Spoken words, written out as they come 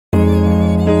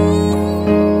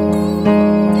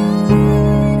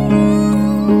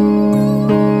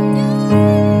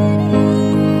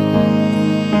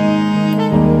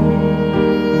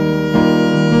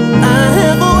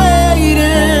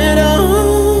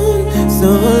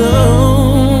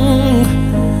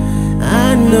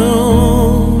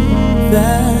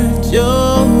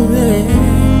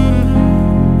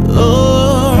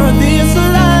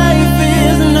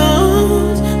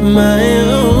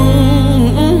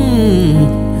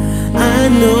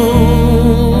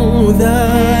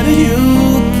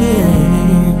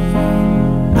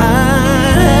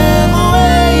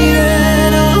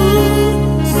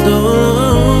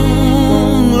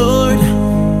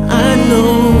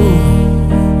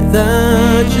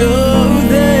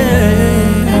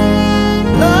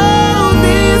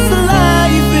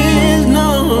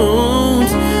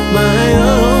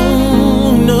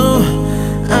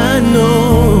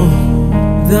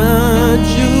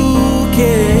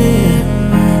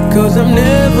'cause I'm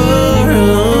never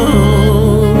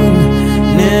alone,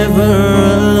 never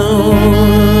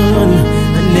alone.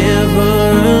 I'm never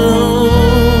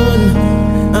alone,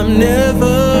 I'm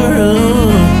never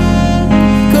alone.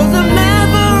 'Cause I'm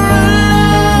never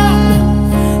alone,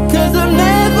 'cause I'm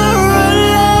never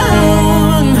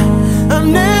alone. I'm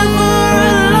never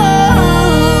alone,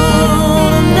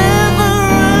 I'm never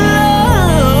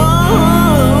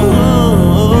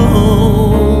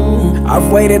alone. I've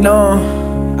waited long,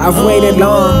 I've waited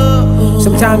long.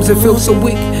 Sometimes it feels so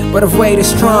weak, but I've waited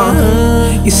strong.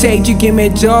 You said you give me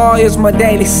joy as my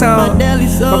daily song,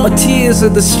 but my tears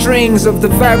are the strings of the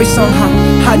very song.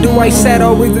 How do I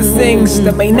settle with the things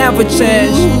that may never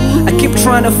change? I keep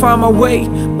trying to find my way,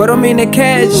 but I'm in a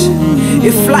cage.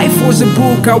 If life was a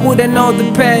book, I wouldn't know the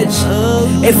page.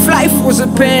 If life was a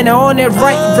pen, I only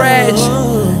write rage.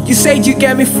 You said you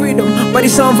gave me freedom, but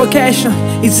it's on vacation.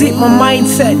 Is it my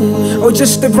mindset, or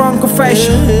just the wrong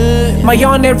confession? My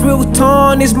only real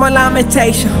tone is my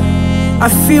lamentation. I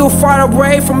feel far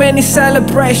away from any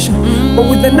celebration, but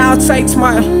with an outside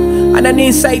smile and an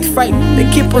inside fight. They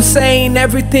keep on saying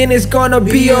everything is gonna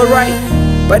be alright,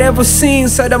 but ever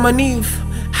since Adam and Eve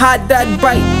had that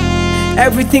bite,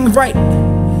 everything right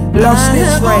lost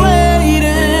its I right. have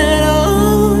waited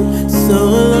on so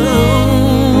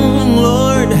long,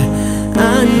 Lord.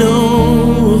 I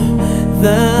know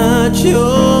that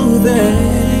you're there.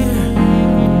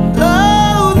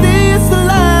 Oh, this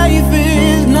life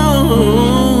is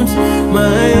not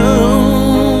my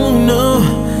own. No,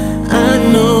 I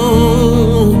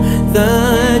know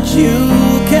that you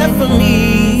care for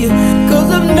me, 'cause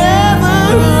I'm never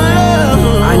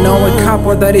alone. I know a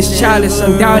couple that is childish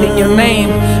and doubting your name.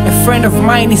 A friend of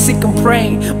mine is sick and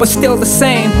praying, but still the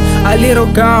same. A little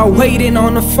girl waiting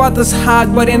on a father's heart,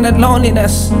 but in the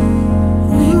loneliness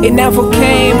it never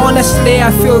came. Honestly,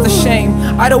 I feel the shame.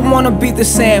 I don't wanna be the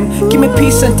same. Give me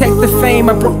peace and take the fame.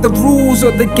 I broke the rules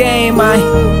of the game.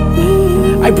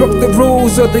 I broke the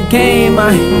rules of the game.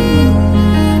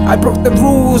 I broke the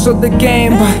rules of the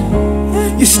game, but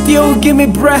you still give me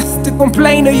breath to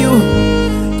complain to you.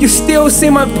 You still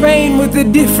see my pain with a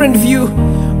different view.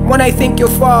 When I think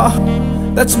you're far,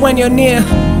 that's when you're near.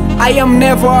 I am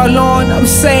never alone, I'm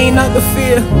saying not the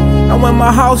fear. And when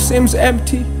my house seems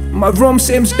empty, my room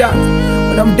seems dark,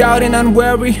 when I'm doubting and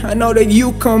worried, I know that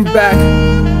you come back.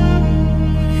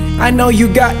 I know you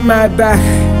got my back,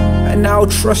 and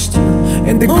I'll trust you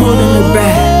in the good and the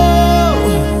bad.